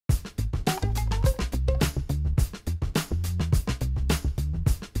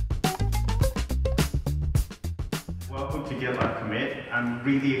GitLab Commit. I'm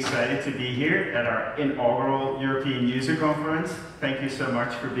really excited to be here at our inaugural European User Conference. Thank you so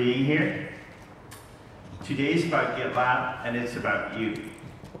much for being here. Today is about GitLab and it's about you.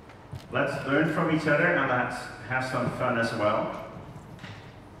 Let's learn from each other and let's have some fun as well.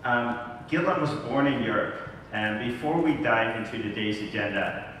 GitLab was born in Europe, and before we dive into today's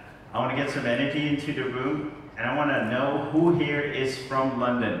agenda, I want to get some energy into the room, and I want to know who here is from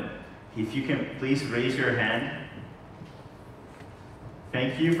London. If you can please raise your hand.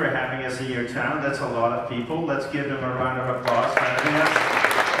 Thank you for having us in your town. That's a lot of people. Let's give them a round of applause for having us.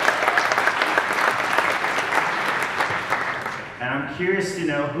 And I'm curious to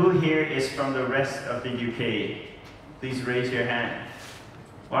know who here is from the rest of the UK. Please raise your hand.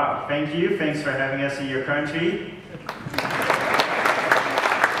 Wow, thank you. Thanks for having us in your country.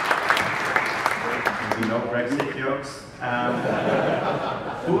 No Brexit jokes.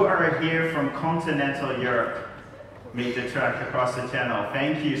 Who are here from continental Europe? Made the trek across the channel.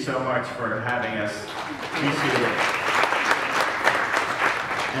 Thank you so much for having us. Appreciate it.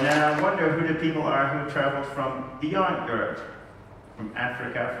 And then I wonder who the people are who traveled from beyond Europe, from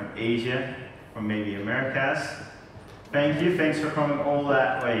Africa, from Asia, from maybe Americas. Thank you. Thanks for coming all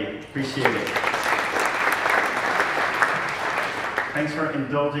that way. Appreciate it. Thanks for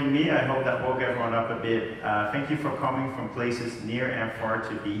indulging me. I hope that woke everyone up a bit. Thank you for coming from places near and far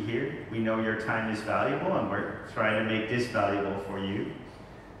to be here. We know your time is valuable, and we're trying to make this valuable for you.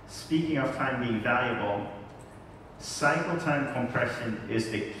 Speaking of time being valuable, cycle time compression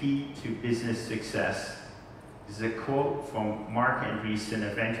is the key to business success. This is a quote from Mark Andreessen,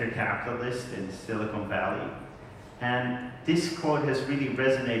 a venture capitalist in Silicon Valley. And this quote has really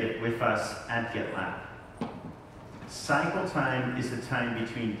resonated with us at GitLab. Cycle time is the time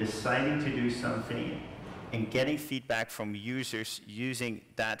between deciding to do something and getting feedback from users using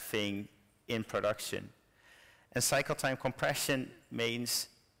that thing in production. And cycle time compression means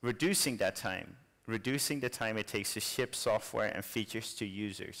reducing that time, reducing the time it takes to ship software and features to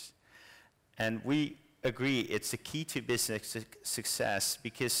users. And we agree it's the key to business success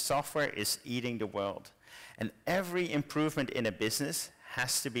because software is eating the world. And every improvement in a business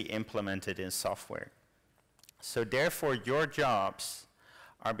has to be implemented in software. So therefore, your jobs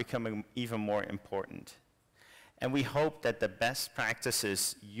are becoming even more important. And we hope that the best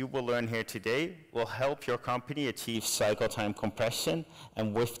practices you will learn here today will help your company achieve cycle time compression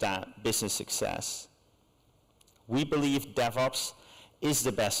and with that, business success. We believe DevOps is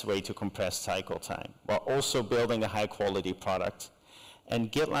the best way to compress cycle time while also building a high-quality product.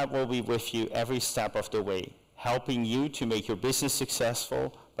 And GitLab will be with you every step of the way, helping you to make your business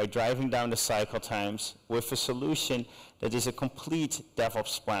successful by driving down the cycle times with a solution that is a complete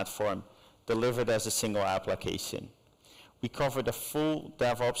DevOps platform delivered as a single application. We cover the full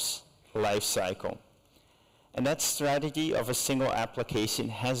DevOps lifecycle. And that strategy of a single application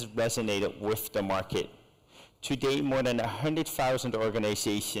has resonated with the market. Today, more than 100,000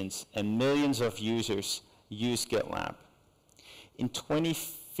 organizations and millions of users use GitLab. In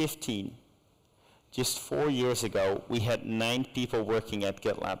 2015, just 4 years ago, we had 9 people working at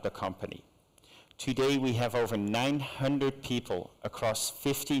GitLab, the company. Today, we have over 900 people across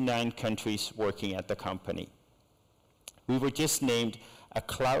 59 countries working at the company. We were just named a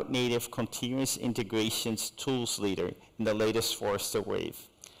cloud-native continuous integrations tools leader in the latest Forrester Wave.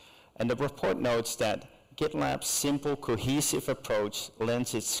 And the report notes that GitLab's simple, cohesive approach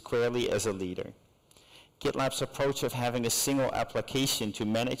lends it squarely as a leader. GitLab's approach of having a single application to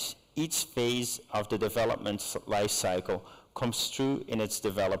manage each phase of the development lifecycle comes through in its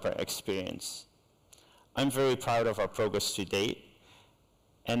developer experience. I'm very proud of our progress to date.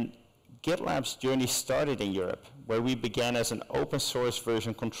 And GitLab's journey started in Europe, where we began as an open source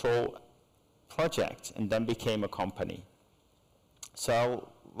version control project and then became a company. So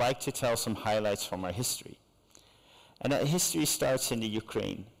I'd like to tell some highlights from our history. And that history starts in the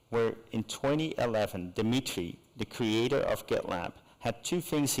Ukraine, where in 2011, Dmitry, the creator of GitLab, had 2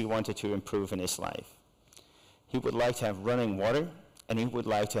 things he wanted to improve in his life. He would like to have running water, and he would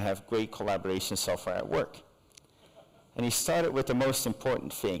like to have great collaboration software at work. And he started with the most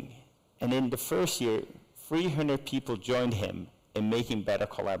important thing. And in the first year, 300 people joined him in making better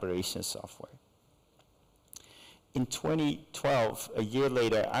collaboration software. In 2012, a year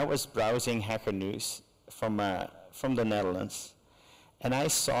later, I was browsing Hacker News from the Netherlands, and I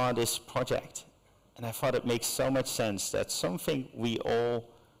saw this project, and I thought it makes so much sense that something we all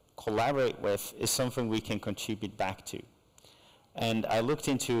collaborate with is something we can contribute back to. And I looked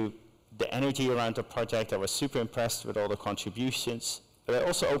into the energy around the project. I was super impressed with all the contributions. But I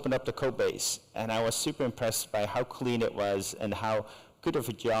also opened up the code base, and I was super impressed by how clean it was and how good of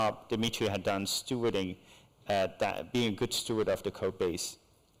a job Dmitry had done stewarding being a good steward of the code base.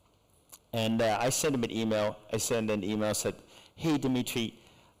 And I sent him an email. I sent an email, said, hey, Dimitri,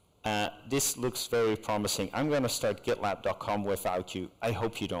 this looks very promising. I'm going to start GitLab.com without you. I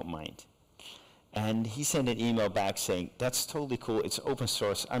hope you don't mind. And he sent an email back saying, that's totally cool. It's open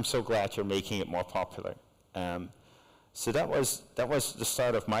source. I'm so glad you're making it more popular. So that was the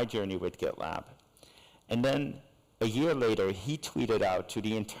start of my journey with GitLab. And then a year later, he tweeted out to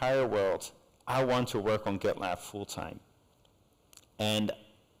the entire world, I want to work on GitLab full-time. And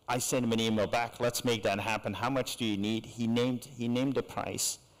I sent him an email back, let's make that happen. How much do you need? He named the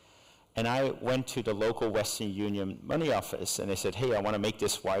price. And I went to the local Western Union money office, and I said, hey, I want to make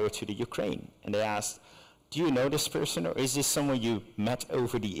this wire to the Ukraine. And they asked, do you know this person, or is this someone you met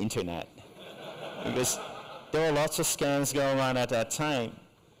over the internet? Because there were lots of scams going on at that time.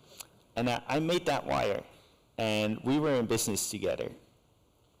 And I made that wire, and we were in business together.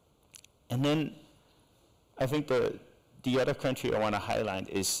 And then I think the other country I want to highlight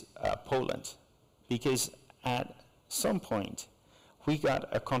is Poland, because at some point, we got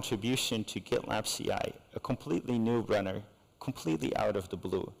a contribution to GitLab CI, a completely new runner, completely out of the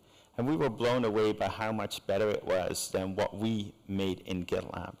blue. And we were blown away by how much better it was than what we made in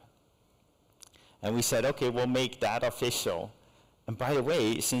GitLab. And we said, okay, we'll make that official. And by the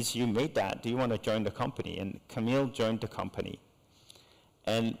way, since you made that, do you want to join the company? And Camille joined the company.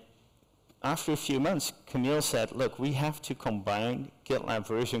 And after a few months, Camille said, look, we have to combine GitLab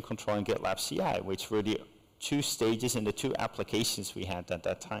version control and GitLab CI, which were the two stages in the two applications we had at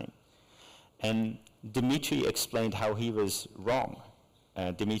that time. And Dimitri explained how he was wrong.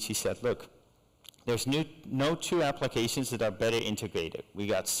 Dimitri said, look, there's no two applications that are better integrated. We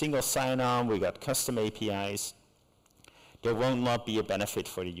got single sign-on, we got custom APIs. There will not be a benefit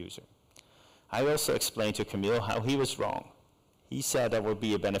for the user. I also explained to Camille how he was wrong. He said there would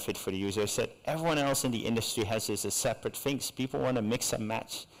be a benefit for the user. I said, everyone else in the industry has this as separate things. People want to mix and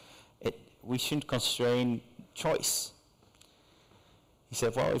match. We shouldn't constrain choice. He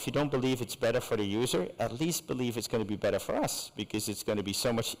said, well, if you don't believe it's better for the user, at least believe it's going to be better for us, because it's going to be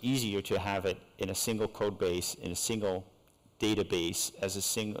so much easier to have it in a single code base, in a single database,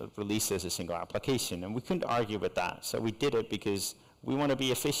 released as a single application. And we couldn't argue with that. So we did it because we want to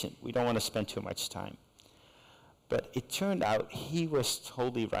be efficient. We don't want to spend too much time. But it turned out he was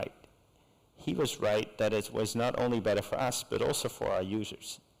totally right. He was right that it was not only better for us, but also for our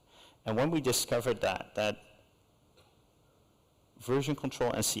users. And when we discovered that version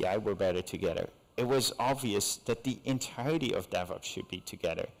control and CI were better together, it was obvious that the entirety of DevOps should be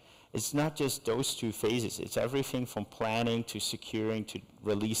together. It's not just those two phases. It's everything from planning to securing to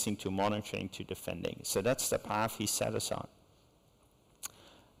releasing to monitoring to defending. So that's the path he set us on.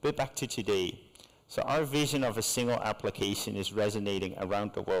 But back to today. So our vision of a single application is resonating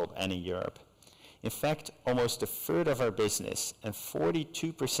around the world and in Europe. In fact, almost a third of our business and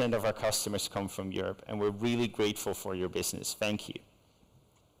 42% of our customers come from Europe, and we're really grateful for your business. Thank you.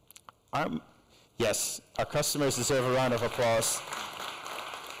 Yes, our customers deserve a round of applause,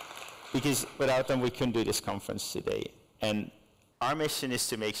 because without them, we couldn't do this conference today. And our mission is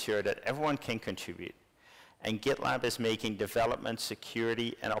to make sure that everyone can contribute. And GitLab is making development,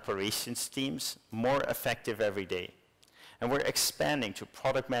 security, and operations teams more effective every day. And we're expanding to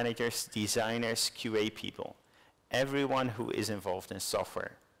product managers, designers, QA people, everyone who is involved in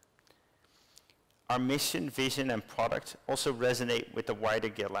software. Our mission, vision, and product also resonate with the wider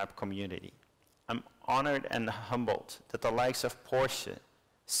GitLab community. I'm honored and humbled that the likes of Porsche,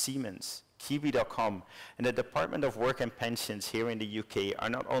 Siemens, Kiwi.com, and the Department of Work and Pensions here in the UK are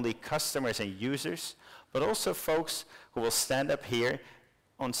not only customers and users, but also folks who will stand up here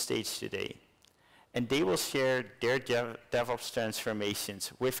on stage today. And they will share their DevOps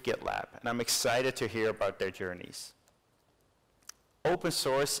transformations with GitLab, and I'm excited to hear about their journeys. Open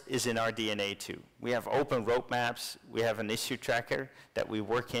source is in our DNA too. We have open roadmaps, we have an issue tracker that we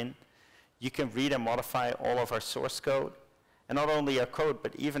work in. You can read and modify all of our source code, and not only our code,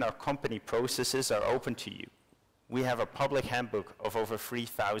 but even our company processes are open to you. We have a public handbook of over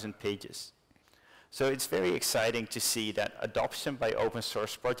 3,000 pages. So it's very exciting to see that adoption by open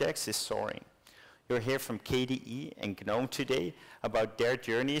source projects is soaring. You'll hear from KDE and GNOME today about their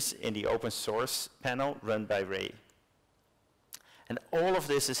journeys in the open source panel run by Ray. And all of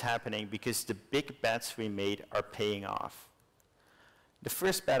this is happening because the big bets we made are paying off. The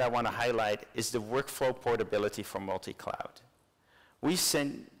first bet I want to highlight is the workflow portability for multi-cloud. We've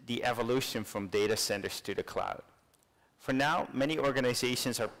seen the evolution from data centers to the cloud. For now, many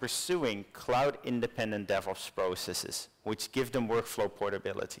organizations are pursuing cloud-independent DevOps processes, which give them workflow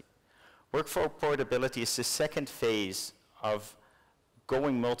portability. Workflow portability is the second phase of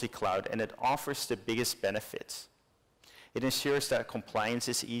going multi-cloud, and it offers the biggest benefits. It ensures that compliance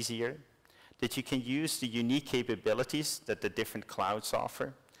is easier, that you can use the unique capabilities that the different clouds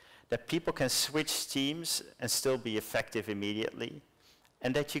offer, that people can switch teams and still be effective immediately,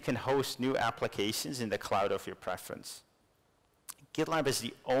 and that you can host new applications in the cloud of your preference. GitLab is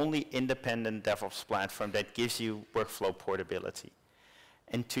the only independent DevOps platform that gives you workflow portability.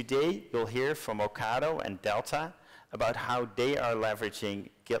 And today, you'll hear from Ocado and Delta about how they are leveraging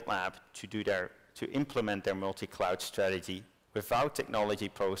GitLab to implement their multi-cloud strategy without technology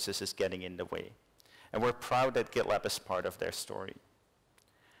processes getting in the way. And we're proud that GitLab is part of their story.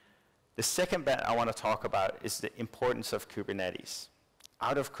 The second bet I want to talk about is the importance of Kubernetes.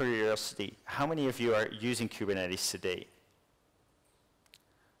 Out of curiosity, how many of you are using Kubernetes today?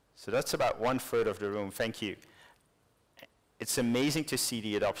 So that's about 1/3 of the room, thank you. It's amazing to see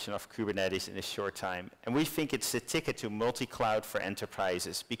the adoption of Kubernetes in a short time. And we think it's the ticket to multi-cloud for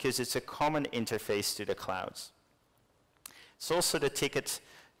enterprises because it's a common interface to the clouds. It's also the ticket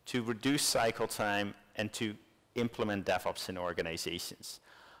to reduce cycle time and to implement DevOps in organizations.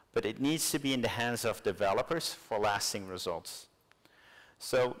 But it needs to be in the hands of developers for lasting results.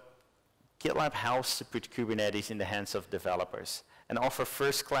 So GitLab helps to put Kubernetes in the hands of developers and offer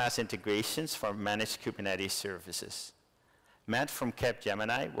first-class integrations for managed Kubernetes services. Matt from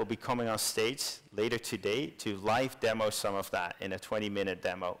Capgemini will be coming on stage later today to live demo some of that in a 20-minute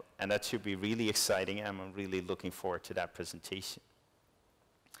demo, and that should be really exciting, and I'm really looking forward to that presentation.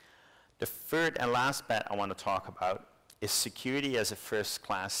 The third and last bet I want to talk about is security as a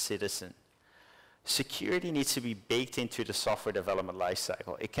first-class citizen. Security needs to be baked into the software development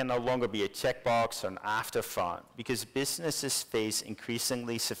lifecycle. It can no longer be a checkbox or an afterthought because businesses face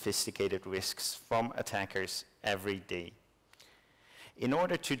increasingly sophisticated risks from attackers every day. In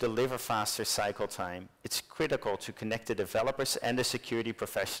order to deliver faster cycle time, it's critical to connect the developers and the security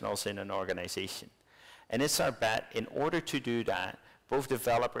professionals in an organization. And it's our bet, in order to do that, both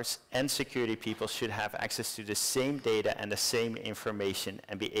developers and security people should have access to the same data and the same information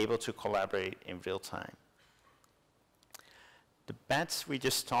and be able to collaborate in real time. The bets we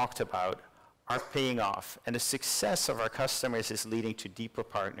just talked about are paying off, and the success of our customers is leading to deeper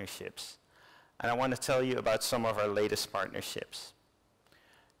partnerships. And I want to tell you about some of our latest partnerships.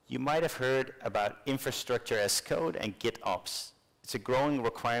 You might have heard about infrastructure as code and GitOps. It's a growing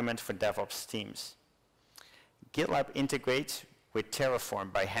requirement for DevOps teams. GitLab integrates with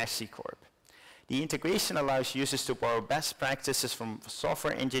Terraform by HashiCorp. The integration allows users to borrow best practices from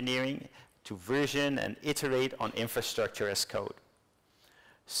software engineering to version and iterate on infrastructure as code.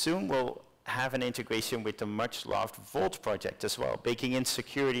 Soon we'll have an integration with the much-loved Vault project as well, baking in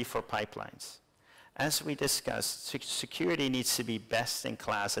security for pipelines. As we discussed, security needs to be best in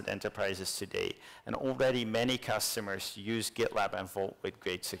class at enterprises today, and already many customers use GitLab and Vault with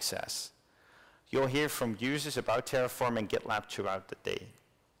great success. You'll hear from users about Terraform and GitLab throughout the day.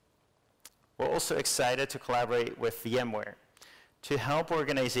 We're also excited to collaborate with VMware to help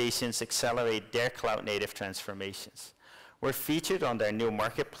organizations accelerate their cloud-native transformations. We're featured on their new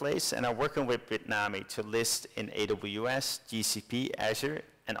marketplace and are working with Bitnami to list in AWS, GCP, Azure,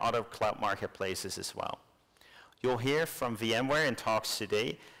 and other cloud marketplaces as well. You'll hear from VMware in talks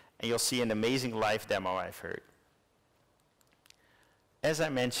today, and you'll see an amazing live demo I've heard. As I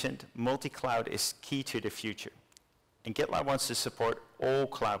mentioned, multi-cloud is key to the future, and GitLab wants to support all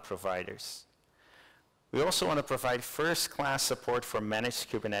cloud providers. We also want to provide first-class support for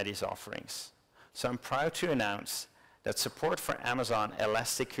managed Kubernetes offerings. So I'm proud to announce that support for Amazon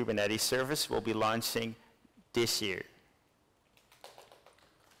Elastic Kubernetes Service will be launching this year.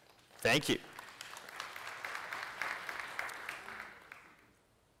 Thank you.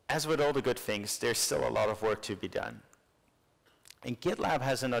 As with all the good things, there's still a lot of work to be done. And GitLab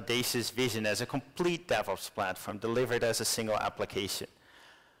has an audacious vision as a complete DevOps platform delivered as a single application.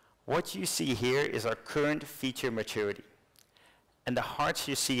 What you see here is our current feature maturity. And the hearts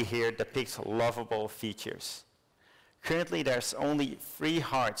you see here depict lovable features. Currently, there's only 3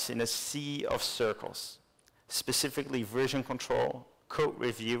 hearts in a sea of circles. Specifically, version control, code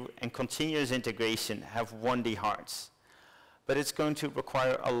review, and continuous integration have 1D hearts. But it's going to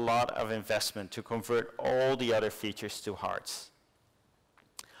require a lot of investment to convert all the other features to hearts.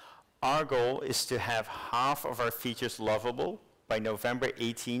 Our goal is to have half of our features lovable by November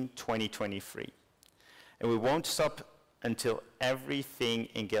 18, 2023. And we won't stop until everything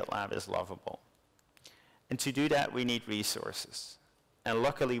in GitLab is lovable. And to do that, we need resources. And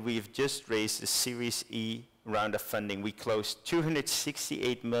luckily, we've just raised the Series E round of funding. We closed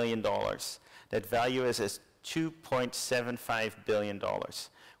 $268 million. That value is $2.75 billion.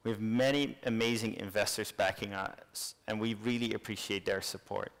 We have many amazing investors backing us, and we really appreciate their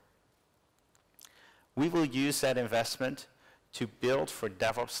support. We will use that investment to build for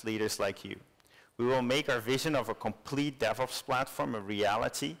DevOps leaders like you. We will make our vision of a complete DevOps platform a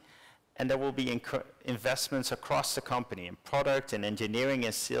reality, and there will be investments across the company in product and engineering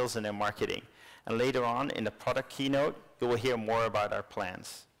and sales and in marketing. And later on in the product keynote, you will hear more about our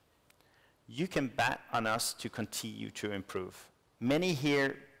plans. You can bet on us to continue to improve. Many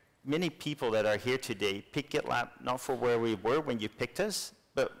people that are here today pick GitLab not for where we were when you picked us,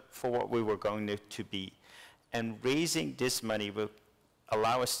 but for what we were going to be. And raising this money will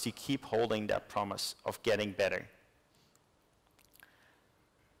allow us to keep holding that promise of getting better.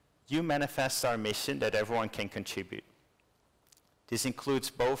 You manifest our mission that everyone can contribute. This includes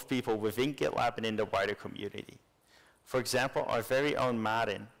both people within GitLab and in the wider community. For example, our very own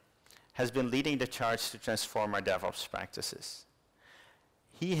Martin has been leading the charge to transform our DevOps practices.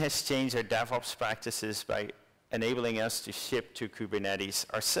 He has changed our DevOps practices by enabling us to ship to Kubernetes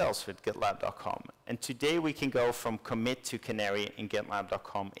ourselves with GitLab.com. And today we can go from commit to canary in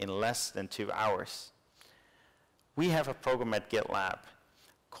GitLab.com in less than 2 hours. We have a program at GitLab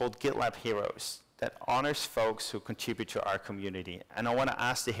called GitLab Heroes that honors folks who contribute to our community. And I want to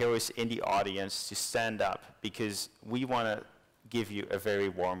ask the heroes in the audience to stand up because we want to give you a very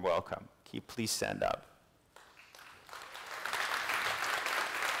warm welcome. Can you please stand up?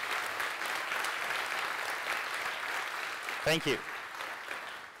 Thank you.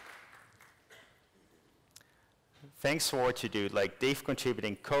 Thanks for what you do. Like, they've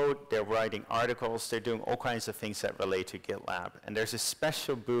contributing code, they're writing articles, they're doing all kinds of things that relate to GitLab. And there's a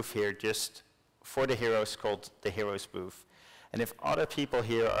special booth here just for the heroes called the Heroes booth. And if other people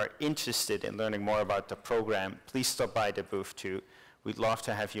here are interested in learning more about the program, please stop by the booth too. We'd love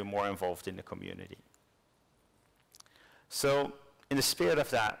to have you more involved in the community. So, in the spirit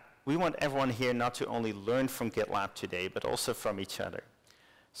of that, we want everyone here not to only learn from GitLab today, but also from each other.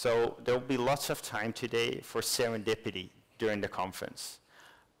 So there will be lots of time today for serendipity during the conference.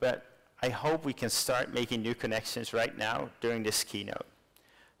 But I hope we can start making new connections right now during this keynote.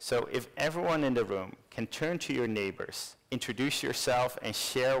 So if everyone in the room can turn to your neighbors, introduce yourself, and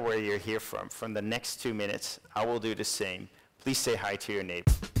share where you're here from the next 2 minutes, I will do the same. Please say hi to your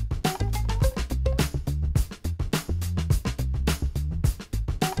neighbor.